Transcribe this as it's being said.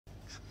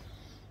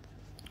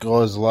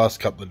Guys, the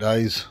last couple of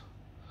days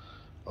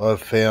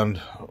I've found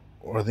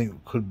what I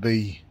think could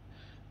be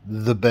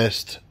the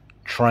best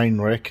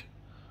train wreck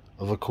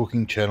of a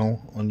cooking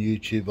channel on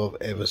YouTube I've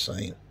ever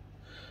seen.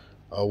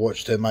 I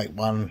watched her make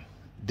one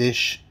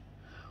dish,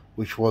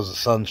 which was a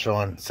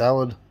sunshine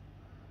salad,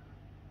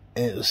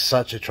 and it was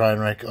such a train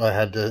wreck I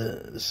had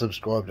to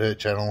subscribe to her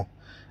channel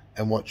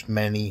and watch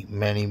many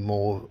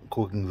more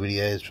cooking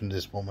videos from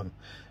this woman.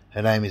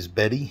 Her name is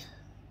Betty.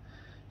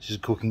 She's a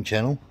cooking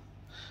channel.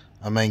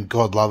 I mean,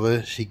 God love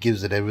her, she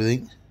gives it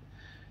everything.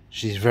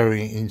 She's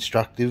very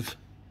instructive,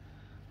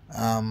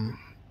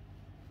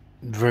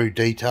 very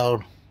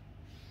detailed,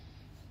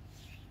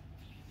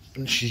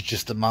 and she's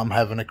just a mum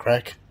having a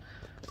crack.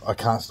 I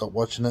can't stop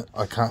watching it.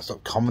 I can't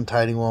stop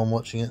commentating while I'm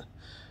watching it,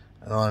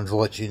 and I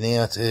invite you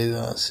now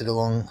to sit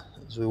along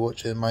as we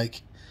watch her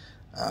make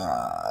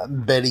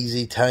Betty's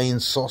Italian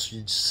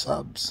sausage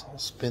subs. I'll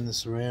spin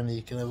this around and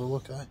you can have a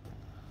look, eh?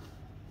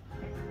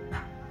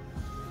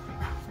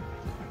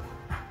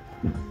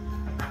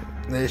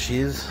 There she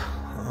is,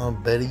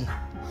 Betty.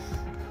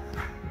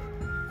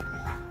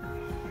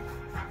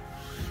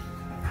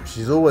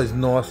 She's always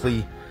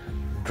nicely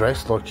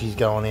dressed, like she's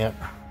going out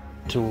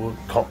to a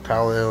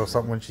cocktail hour or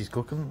something when she's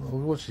cooking.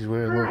 Look what she's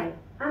wearing. Hi,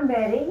 I'm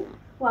Betty.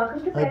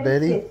 Welcome to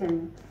Betty's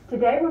Kitchen.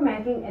 Today we're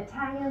making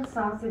Italian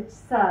sausage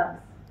subs.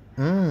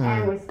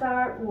 And we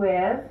start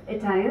with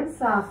Italian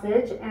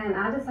sausage, and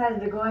I decided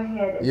to go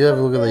ahead and have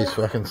a look at these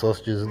fucking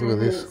sausages. Look at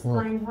this.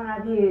 Explain what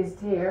I've used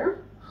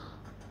here.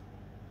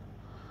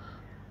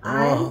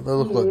 Oh, they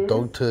look like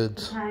dog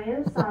turds.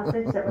 Italian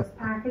sausage that was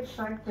packaged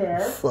like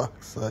this.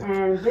 Fuck's sake.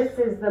 And this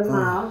is the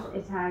mild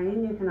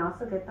Italian. You can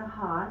also get the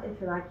hot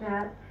if you like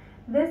that.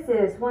 This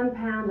is 1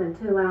 pound and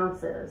 2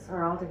 ounces,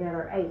 or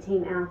altogether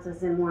 18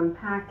 ounces in one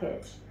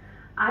package.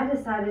 I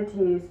decided to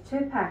use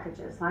 2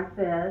 packages like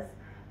this,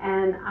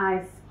 and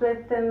I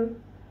split them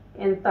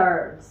in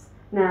thirds.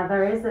 Now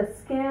there is a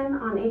skin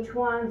on each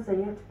one, so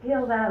you have to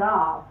peel that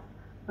off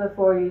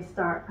before you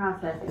start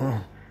processing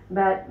it.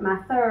 But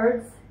my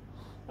thirds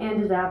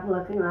ended up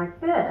looking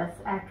like this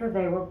after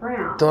they were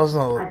brown.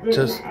 Doesn't it look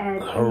just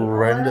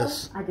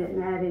horrendous? I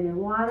didn't add any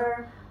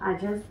water. I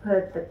just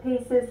put the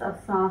pieces of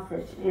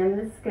sausage in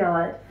the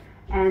skillet,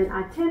 and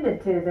I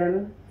tended to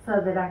them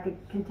so that I could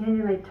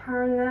continually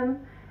turn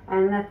them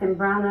and let them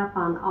brown up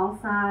on all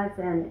sides,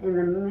 and in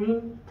the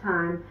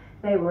meantime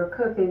they were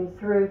cooking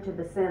through to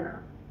the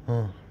center.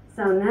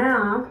 So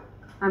now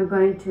I'm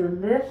going to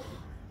lift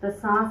the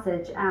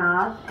sausage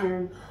out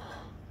and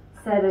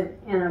set it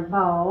in a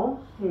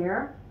bowl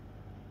here.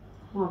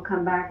 We'll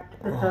come back to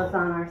put those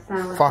on our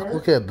sandwiches. Fuck,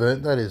 look how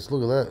burnt that is.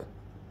 Look at that.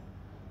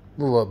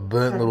 Look like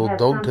burnt little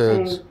dog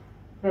turds.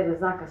 That is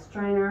like a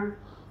strainer.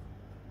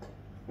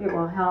 It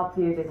will help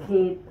you to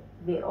keep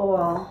the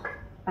oil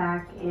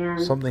back in.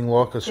 Something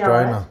like a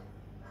strainer.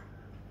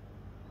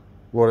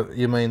 What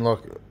you mean,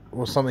 like,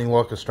 well, something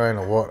like a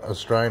strainer? What, a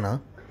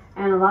strainer?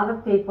 And a lot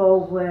of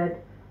people would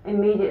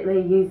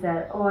immediately use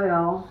that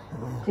oil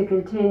to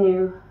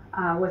continue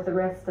with the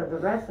rest of the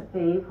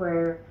recipe,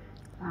 where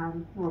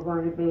we're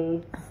going to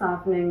be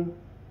softening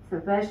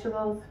some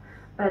vegetables.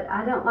 But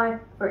I don't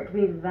like for it to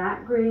be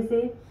that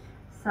greasy,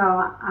 so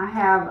I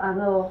have a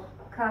little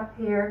cup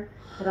here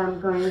that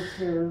I'm going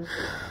to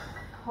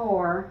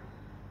pour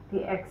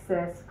the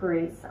excess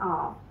grease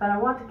off. But I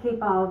want to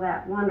keep all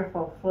that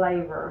wonderful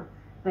flavor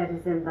that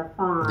is in the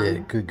fond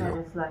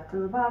that is left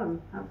in the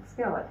bottom of the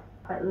skillet,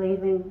 but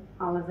leaving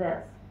all of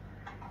this.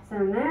 So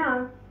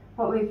now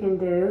what we can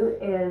do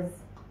is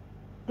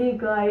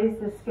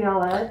deglaze the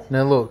skillet.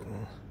 Now look,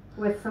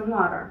 with some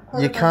water.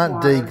 You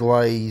can't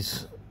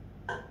deglaze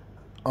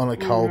on a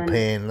cold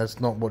pan. That's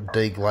not what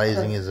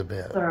deglazing is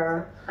about.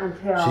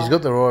 She's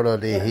got the right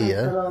idea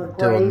here,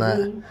 doing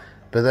that,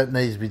 but that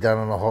needs to be done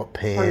on a hot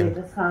pan. For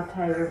you to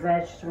saute your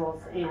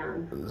vegetables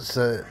in.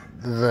 So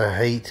the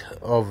heat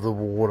of the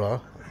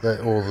water,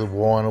 or the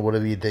wine, or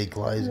whatever you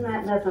deglaze,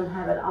 that doesn't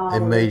have it all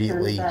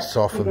immediately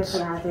softens the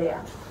fond.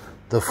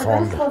 The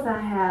vegetables I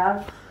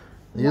have.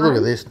 You look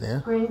at this now.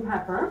 Green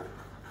pepper,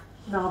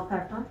 bell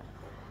pepper,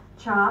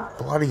 chopped.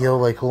 Bloody hell,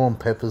 they call them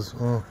peppers.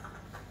 Mine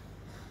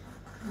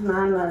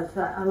was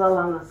a little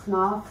on the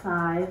small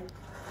side,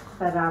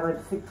 but I would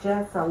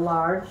suggest a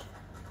large.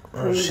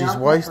 She's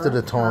wasted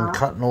her time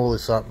cutting all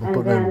this up and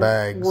putting it in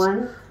bags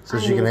so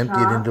she can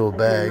empty it into a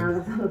bag,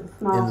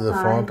 into the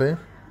frying pan.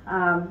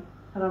 I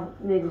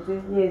don't need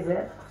to use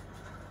it.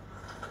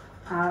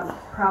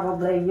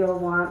 Probably you'll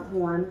want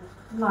 1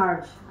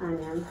 large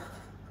onion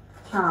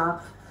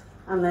chopped,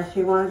 unless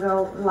you want to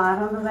go light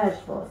on the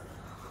vegetables.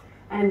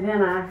 And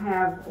then I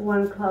have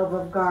 1 clove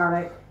of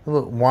garlic.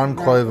 Look, 1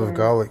 clove of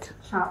garlic.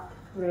 Chopped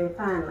very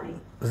finely.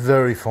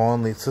 Very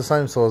finely. It's the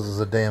same size as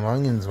the damn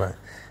onions, mate.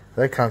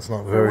 That cunt's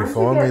not very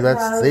finely.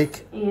 That's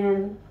thick.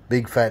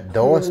 Big fat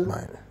dice,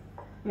 mate.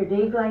 Your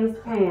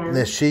deglazed pan.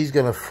 Now she's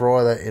going to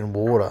fry that in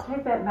water.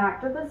 Take that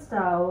back to the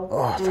stove.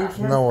 Oh, I have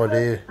no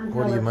idea.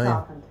 What do you mean?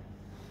 Softened.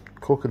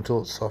 Cook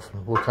until it's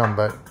softened. We'll come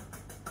back.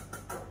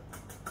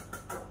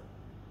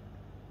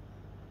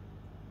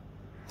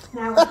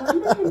 Now we're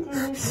going to to continue to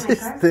make our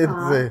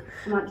sauce,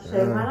 I want to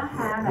show you what I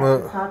have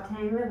after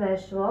sauteing the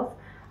vegetables.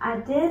 I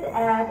did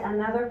add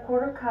another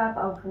 1/4 cup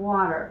of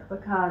water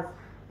because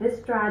this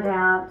dried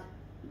out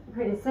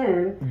pretty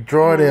soon.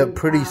 Dried out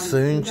pretty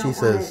soon, she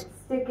says.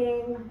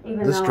 Sticking,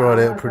 even this though dried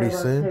I out was pretty able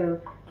soon.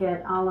 To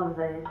get all of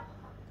the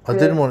I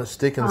didn't want it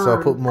sticking, so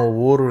I put more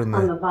water in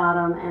on there. the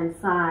bottom and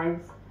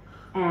sides,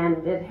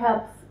 and it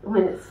helps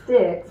when it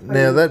sticks.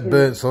 Now that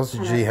burnt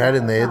sausage you had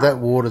in there, that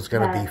water's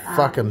going to be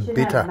fucking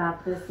bitter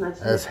about this much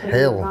as at the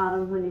hell.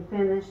 bottom when you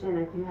finish, and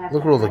if you have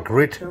Look to at all the add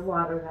grit. extra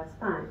water, that's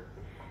fine.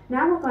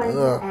 Now we're going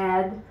to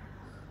add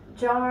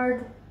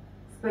jarred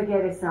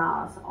spaghetti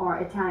sauce or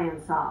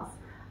Italian sauce.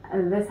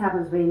 This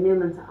happens to be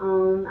Newman's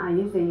Own. I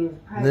usually use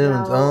Prego.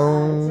 Newman's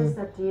Own. It's just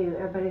up to you.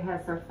 Everybody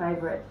has their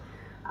favorite.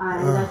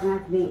 It doesn't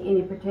have to be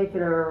any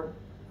particular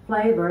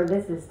flavor.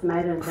 This is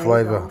tomato and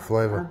basil,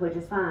 flavor. which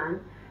is fine.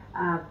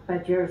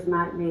 But yours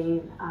might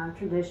be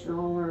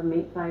traditional or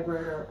meat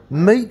flavored or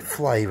meat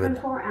flavored.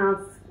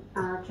 24-ounce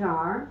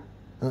jar.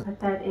 Put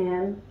that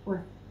in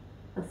with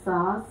the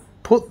sauce.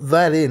 Put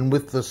that in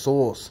with the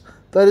sauce.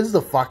 That is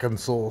the fucking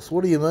sauce.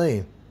 What do you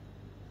mean?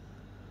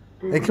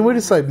 And can we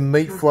just say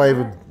meat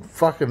flavored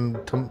fucking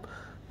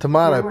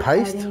tomato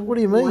paste? What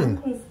do you mean?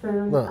 1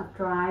 teaspoon of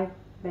dry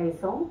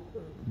basil.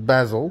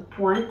 Basil.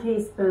 1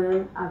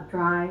 teaspoon of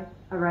dry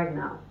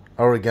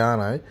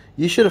oregano.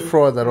 You should have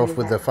fried that off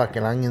with the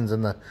fucking onions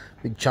and the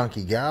big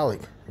chunky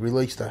garlic.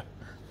 Release the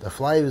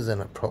flavours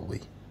in it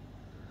properly.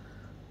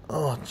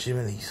 Oh,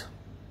 jiminies.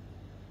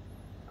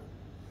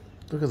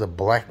 Look at the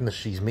blackness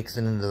she's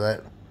mixing into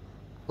that.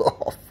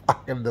 Oh,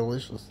 fucking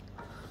delicious.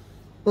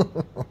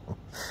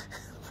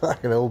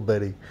 Fucking old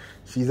Betty.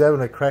 She's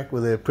having a crack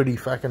with her pretty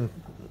fucking...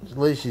 At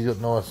least she's got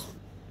nice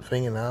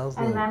fingernails.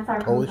 And that's our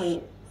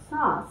complete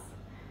sauce.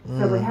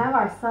 So we have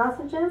our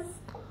sausages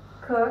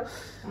cooked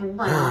and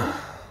browned.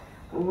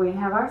 We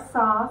have our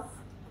sauce.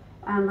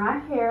 And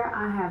right here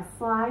I have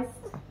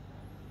sliced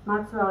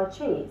mozzarella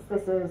cheese.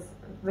 This is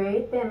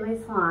very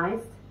thinly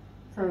sliced.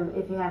 So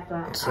if you have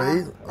to...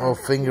 See? I'll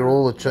finger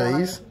all the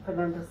cheese. For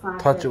them to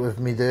slice touch it with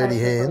me dirty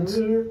hands.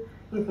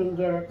 You can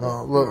get it.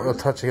 Oh, look, I'll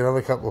touch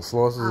another couple of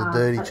slices of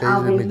dirty cheese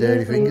with my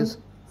dirty fingers.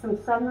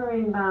 Some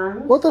submarine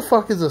buns. What the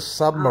fuck is a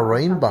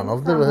submarine bun?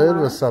 I've never heard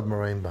of a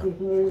submarine bun. You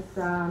can use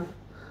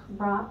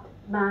brought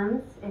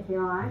buns if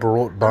you like.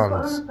 Brought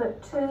buns. I'm going to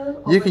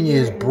put 2 you can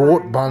use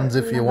brought buns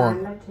if you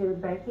want. To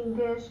baking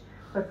dish,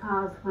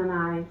 because when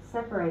I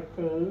separate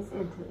these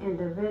into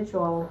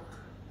individual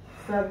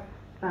sub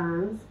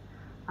buns,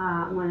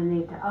 I'm going to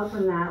need to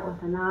open that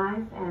with a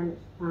knife, and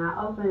when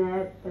I open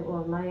it, it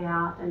will lay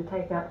out and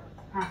take up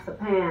half the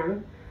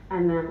pan,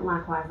 and then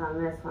likewise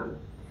on this one.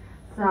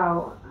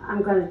 So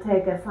I'm going to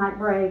take a slight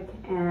break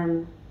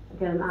and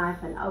get a knife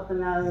and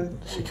open those.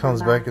 She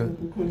comes back and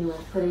continue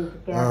with putting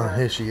together. Oh,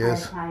 here she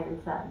is.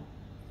 Italian sub.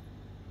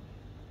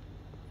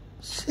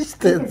 She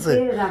stands there.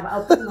 You can see that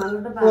I've opened one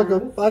of the buns. Like a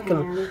fucking...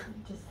 And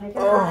just take a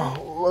knife.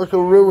 Oh, like a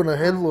ruin a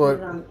headlight.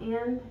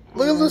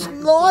 Look at this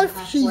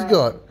knife she's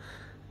got.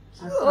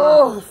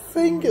 Oh,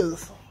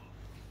 fingers.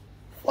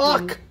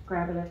 Fuck.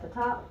 Grab it at the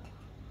top.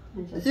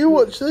 And just you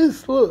watch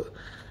this, look.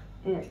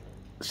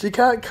 She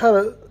can't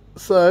cut it,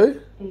 so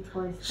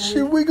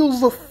she wiggles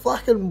the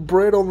fucking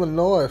bread on the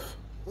knife.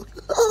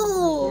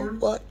 Oh,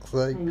 fuck's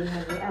sake.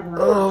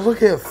 Oh, look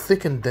how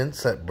thick and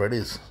dense that bread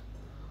is.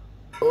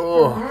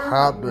 Oh,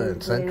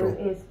 heartburn central.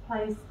 Is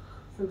place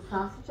some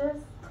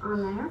sausages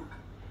on there.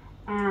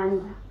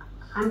 And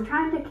I'm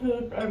trying to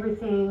keep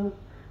everything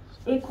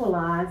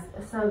equalized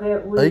so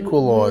that we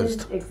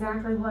use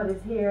exactly what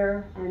is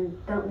here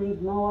and don't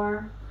need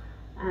more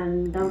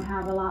and don't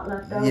have a lot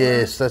left over.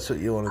 Yes, that's what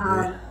you want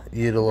to do.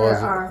 Utilise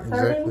it. There are 30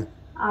 exactly.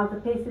 of the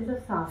pieces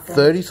of sausage.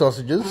 30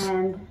 sausages.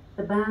 And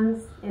the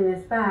buns in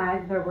this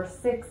bag, there were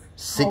 6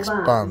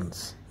 whole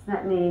buns. So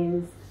that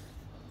means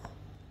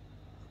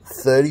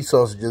 30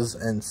 sausages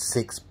and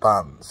 6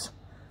 buns.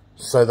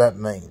 So that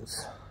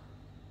means,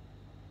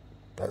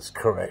 that's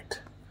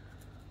correct,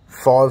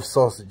 5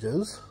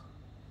 sausages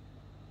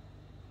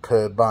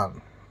per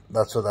bun.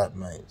 That's what that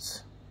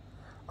means.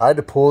 I had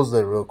to pause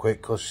there real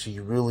quick because she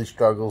really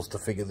struggles to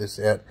figure this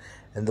out,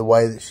 and the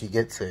way that she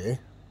gets here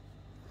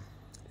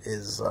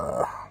is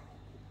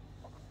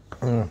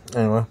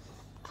anyway,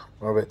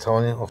 what about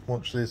telling you? I'll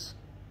watch this.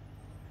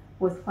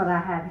 With what I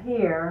have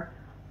here,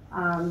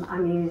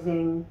 I'm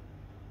using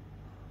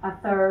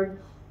 1/3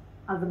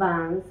 of the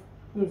buns,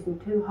 using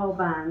 2 whole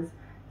buns,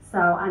 so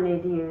I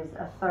need to use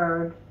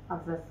 1/3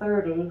 of the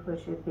 30,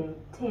 which would be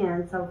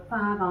 10, so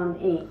 5 on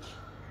each.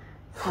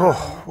 So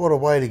oh, what a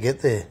way to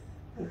get there.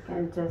 You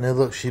can just, now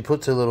look, she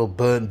puts her little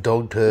burnt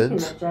dog turds.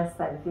 You can adjust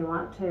that if you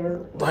want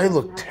to. They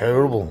look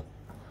terrible.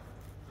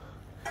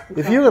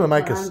 If you're going to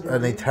make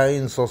an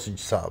Italian sausage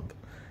sub,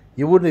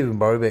 you wouldn't even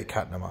worry about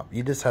cutting them up.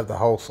 You just have the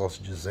whole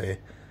sausages there,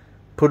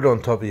 put it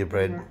on top of your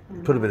bread,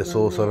 put a bit of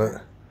sauce on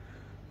it,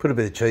 put a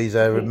bit of cheese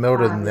over it,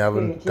 melt it in the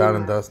oven, done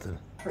and dusted.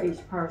 For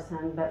each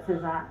person, but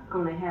since I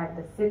only have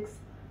the 6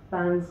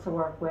 buns to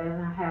work with,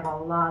 I have a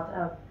lot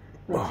of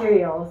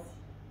materials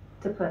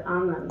to put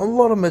on them. A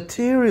lot of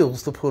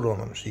materials to put on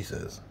them, she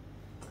says.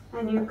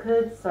 And you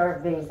could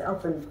serve these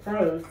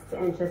open-faced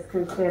and just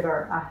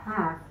consider a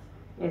half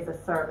is a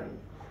serving.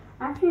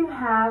 After you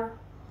have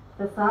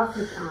the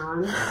sausage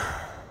on,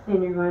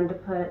 then you're going to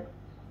put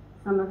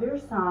some of your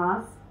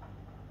sauce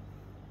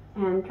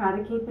and try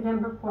to keep it in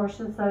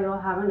proportion so you'll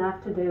have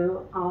enough to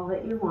do all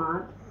that you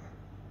want.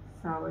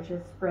 So we're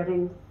just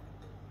spreading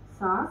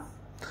sauce.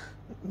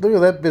 Look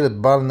at that bit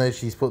of bun there.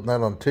 She's putting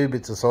that on 2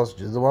 bits of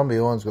sausages. The one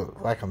behind's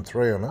got fucking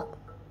 3 on it.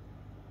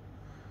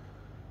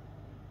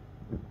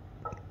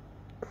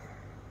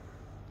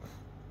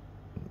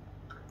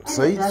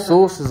 See,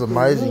 sauce is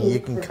amazing. You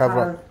can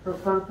cover up. We're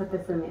going to put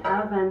this in the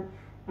oven,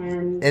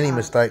 and any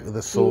mistake with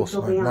the sauce,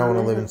 mate. No one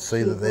will even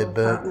see that they're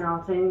burnt.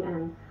 Melting,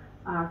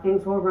 and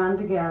things will run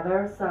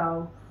together.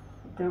 So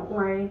don't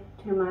worry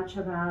too much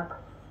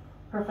about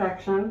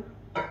perfection.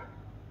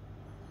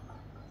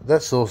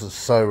 That sauce is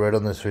so red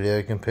on this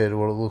video compared to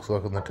what it looks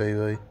like on the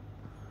TV.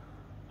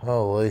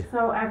 Holy.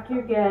 So after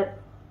you get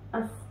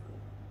a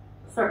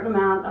certain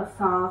amount of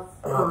sauce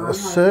on, a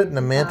certain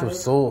amount of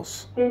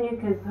sauce, then you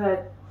can put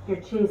your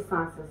cheese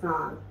sauces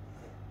on.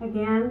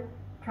 Again,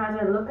 try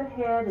to look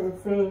ahead and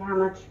see how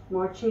much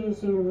more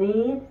cheese you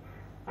need,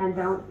 and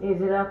don't use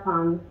it up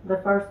on the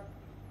first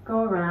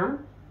go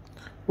around.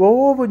 Well,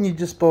 why wouldn't you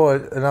just buy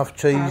enough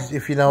cheese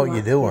if you know what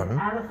you're doing?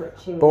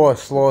 Buy a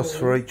slice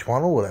for each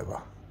one or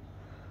whatever.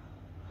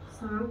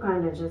 So I'm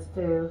going to just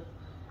do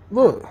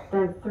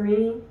then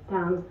 3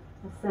 down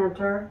the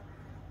center,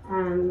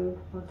 and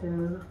we'll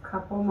do a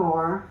couple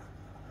more.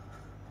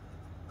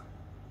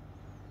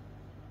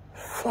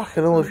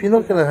 Fucking hell, if you're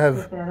not going to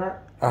have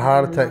a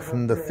heart attack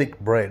from the thick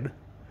bread.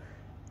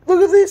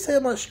 Look at this, how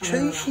much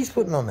cheese she's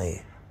putting on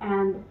there.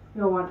 And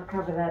you'll want to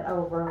cover that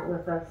over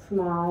with a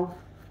small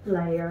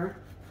layer.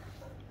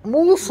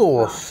 More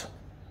sauce.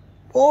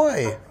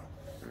 Why?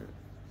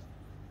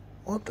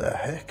 What the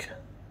heck?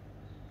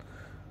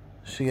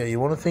 So yeah, you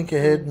want to think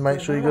ahead and make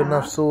sure you got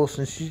enough sauce,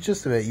 and she's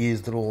just about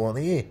used it all on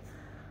here.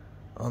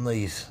 On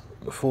these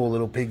 4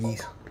 little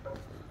piggies.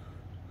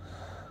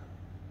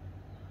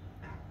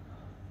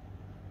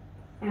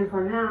 And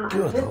for now,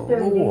 I'm just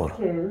doing these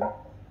 2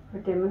 for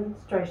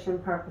demonstration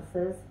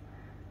purposes,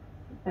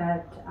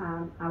 but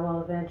I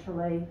will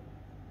eventually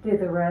do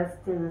the rest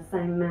in the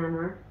same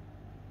manner.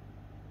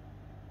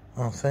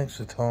 Oh, thanks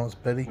for telling us,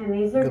 Betty. And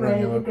these are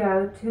ready to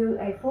go to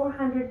a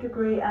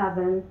 400-degree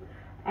oven,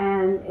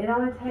 and it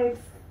only takes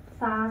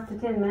 5 to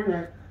 10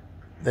 minutes.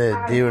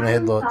 They're deer in the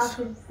headlights.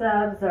 Sausage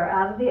subs are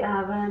out of the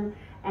oven,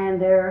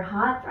 and they're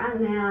hot right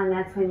now, and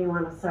that's when you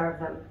want to serve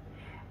them.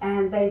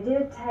 And they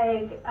did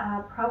take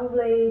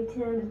probably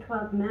 10 to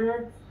 12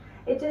 minutes.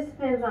 It just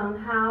depends on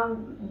how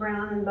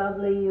brown and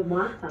bubbly you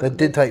want them. They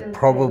did take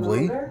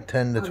probably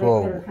 10 to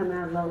 12. They could have come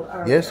out a little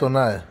earlier. Yes or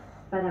no?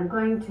 But I'm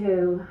going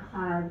to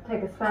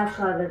take a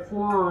spatula that's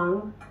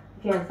long.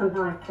 If you have something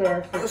like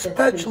this, a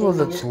spatula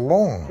that's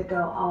long to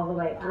go all the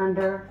way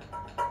under.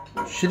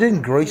 She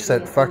didn't grease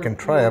that fucking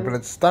tray up, and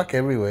it's stuck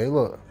everywhere.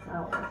 Look.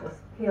 So I'll just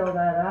peel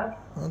that up.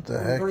 What the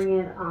and heck? Bring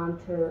it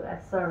onto a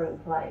serving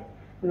plate,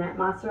 and that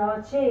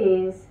mozzarella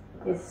cheese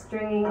is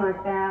stringing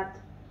like that,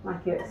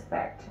 like you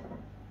expect.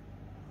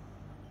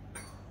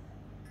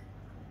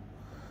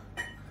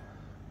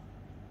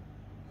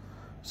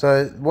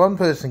 So one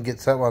person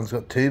gets that one's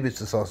got 2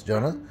 bits of sausage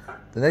on it.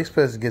 The next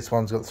person gets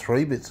one's got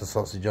 3 bits of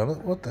sausage on it.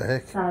 What the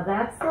heck? So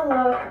that's the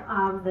look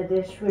of the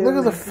dish. Look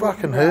at the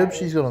fucking herbs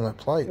she's got on that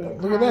plate.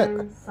 Look at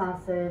that.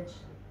 Sausage.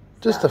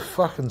 Just a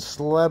fucking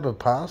slab of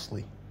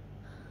parsley.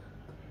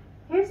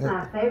 Here's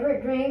my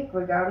favorite drink,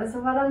 regardless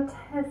of what I'm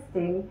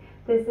testing.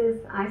 This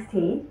is iced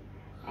tea.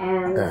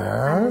 And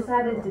I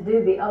decided to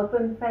do the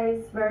open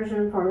face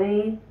version for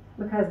me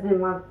because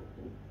then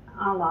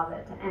I love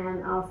it.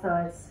 And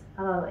also it's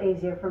a little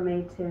easier for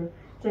me to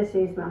just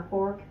use my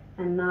fork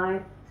and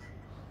knife,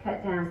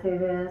 cut down through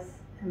this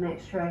to make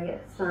sure I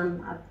get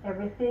some of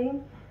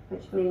everything,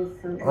 which means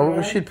some bread, I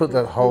wish she'd put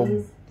that whole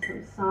cheese,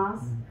 some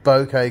sauce.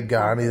 Bouquet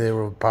garni there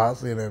with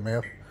parsley in her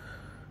mouth.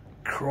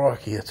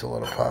 Crikey, that's a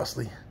lot of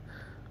parsley.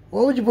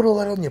 Why would you put all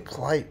that on your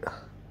plate?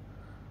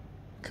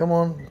 Come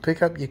on,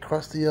 pick up your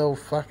crusty old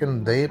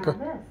fucking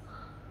damper.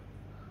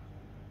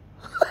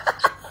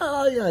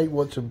 I hate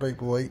watching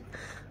people eat.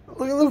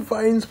 Look at the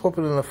veins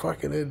popping in her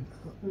fucking head.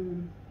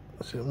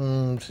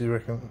 She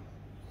reckon.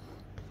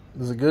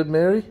 Is it good,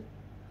 Mary?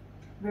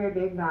 Very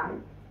big bite.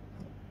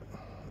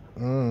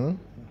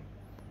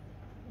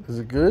 Is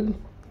it good?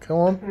 Come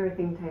on.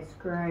 Everything tastes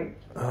great.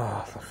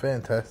 Oh,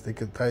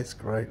 fantastic. It tastes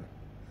great.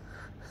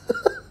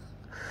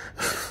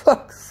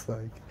 Fuck's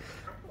sake.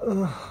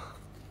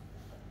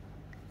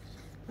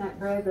 That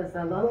bread was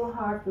a little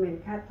hard for me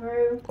to cut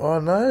through. I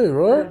know,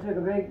 right? I took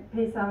a big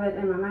piece of it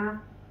in my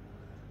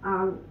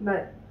mouth.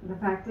 But the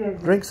fact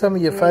is... Drink some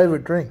of your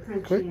favourite drink.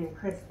 Crunchy Quick. and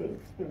crispy.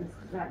 It was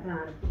that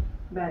done.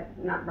 But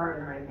not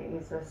burned or anything.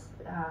 It's just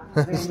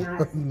very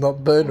nice.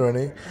 Not burned or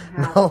anything.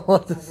 Not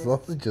like the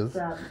sausages.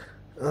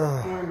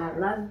 And I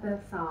love the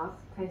sauce.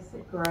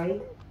 Tasted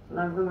great.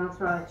 Love the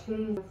mozzarella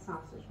cheese. The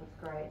sausage was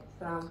great.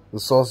 So The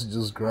sausage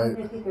is I great.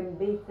 don't think you can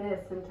beat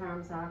this in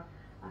terms of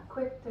a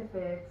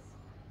quick-to-fix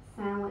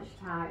sandwich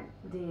type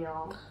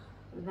deal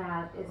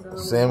that is a little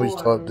Sandwich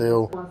more type than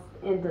deal.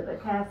 just into the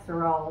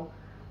casserole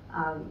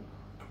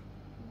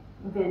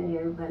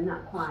venue, but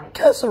not quite.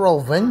 Casserole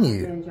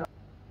venue. Enjoy.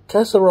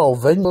 Casserole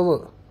venue.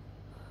 Look.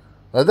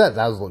 Now that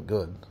does look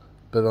good.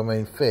 But I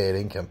mean, fair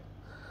income.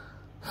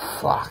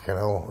 Fucking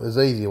hell. There's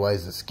easier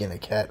ways to skin a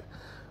cat.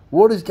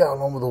 What is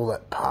going on with all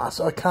that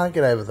parsley? I can't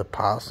get over the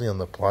parsley on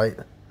the plate.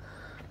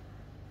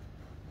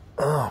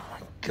 Oh my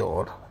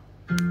god.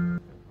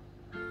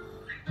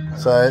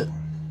 So,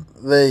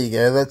 there you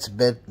go. That's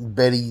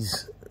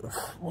Betty's...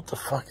 What the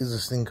fuck is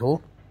this thing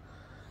called?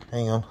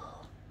 Hang on.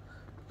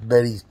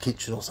 Betty's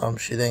Kitchen or some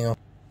shit. Hang on.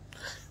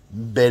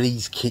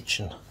 Betty's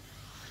Kitchen.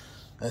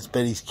 That's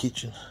Betty's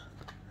Kitchen.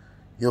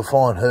 You'll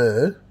find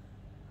her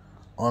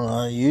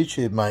on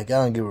YouTube, mate.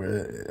 Go and give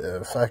her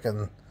a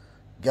fucking...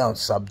 Go and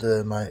sub to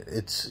her, mate.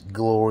 It's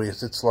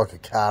glorious. It's like a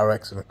car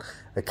accident.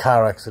 A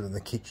car accident in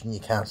the kitchen. You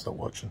can't stop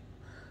watching.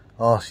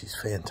 Oh, she's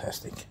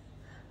fantastic.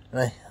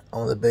 Hey,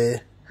 I'm the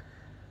bear.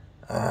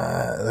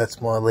 That's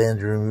my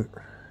lounge room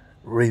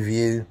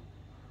review.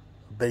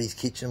 Betty's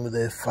Kitchen with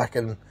her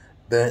fucking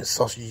burnt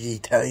sausagey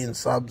Italian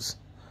subs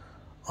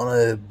on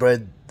her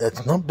bread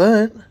that's not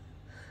burnt,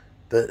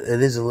 but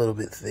it is a little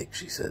bit thick,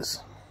 she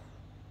says.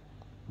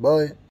 Bye.